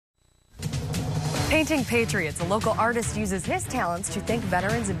Painting Patriots, a local artist uses his talents to thank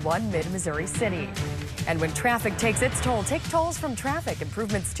veterans in one mid-Missouri city. And when traffic takes its toll, take tolls from traffic.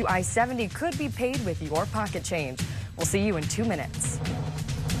 Improvements to I-70 could be paid with your pocket change. We'll see you in 2 minutes.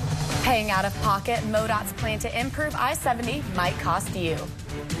 Paying out of pocket, MoDOT's plan to improve I-70 might cost you.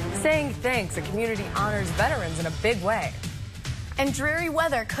 Saying thanks, a community honors veterans in a big way. And dreary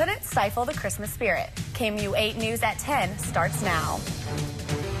weather couldn't stifle the Christmas spirit. KMU 8 News at 10 starts now.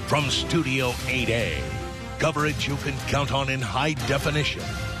 From Studio 8A, coverage you can count on in high definition.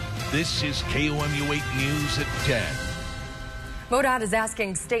 This is KOMU 8 News at 10. MoDOT is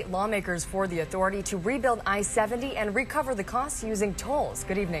asking state lawmakers for the authority to rebuild I-70 and recover the costs using tolls.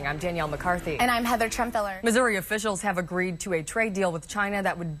 Good evening, I'm Danielle McCarthy. And I'm Heather Tremfiller. Missouri officials have agreed to a trade deal with China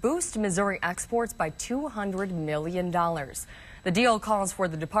that would boost Missouri exports by $200 million. The deal calls for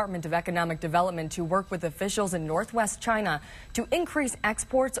the Department of Economic Development to work with officials in Northwest China to increase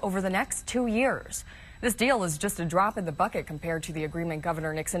exports over the next 2 years. This deal is just a drop in the bucket compared to the agreement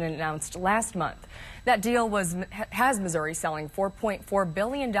Governor Nixon announced last month. That deal has Missouri selling $4.4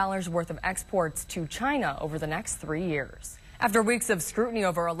 billion worth of exports to China over the next 3 years. After weeks of scrutiny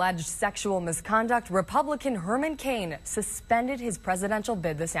over alleged sexual misconduct, Republican Herman Cain suspended his presidential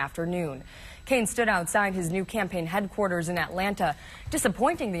bid this afternoon. Cain stood outside his new campaign headquarters in Atlanta,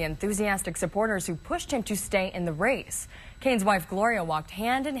 disappointing the enthusiastic supporters who pushed him to stay in the race. Cain's wife Gloria walked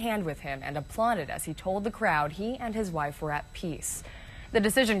hand in hand with him and applauded as he told the crowd he and his wife were at peace. The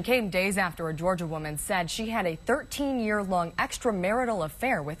decision came days after a Georgia woman said she had a 13-year-long extramarital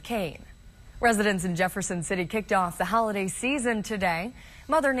affair with Cain. Residents in Jefferson City kicked off the holiday season today.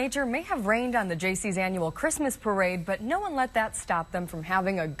 Mother Nature may have rained on the Jaycees annual Christmas parade, but no one let that stop them from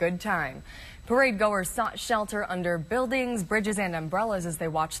having a good time. Parade goers sought shelter under buildings, bridges, and umbrellas as they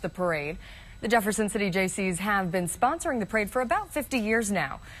watched the parade. The Jefferson City Jaycees have been sponsoring the parade for about 50 years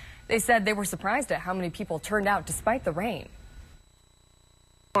now. They said they were surprised at how many people turned out despite the rain.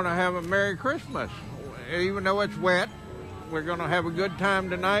 We're going to have a Merry Christmas, even though it's wet. We're going to have a good time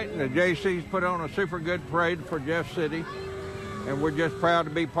tonight, and the Jaycees put on a super good parade for Jeff City, and we're just proud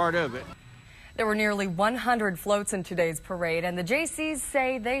to be part of it. There were nearly 100 floats in today's parade, and the Jaycees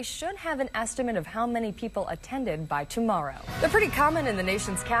say they should have an estimate of how many people attended by tomorrow. They're pretty common in the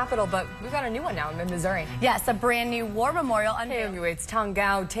nation's capital, but we've got a new one now in Missouri. Yes, a brand new war memorial. KOMU 8's Tong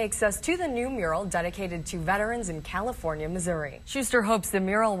Gao takes us to the new mural dedicated to veterans in California, Missouri. Schuster hopes the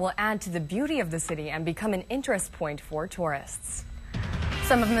mural will add to the beauty of the city and become an interest point for tourists.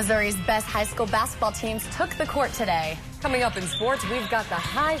 Some of Missouri's best high school basketball teams took the court today. Coming up in sports, we've got the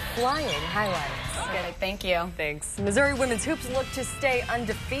high-flying highlights. Good, thank you. Thanks. Missouri women's hoops look to stay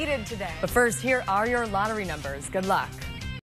undefeated today. But first, here are your lottery numbers. Good luck.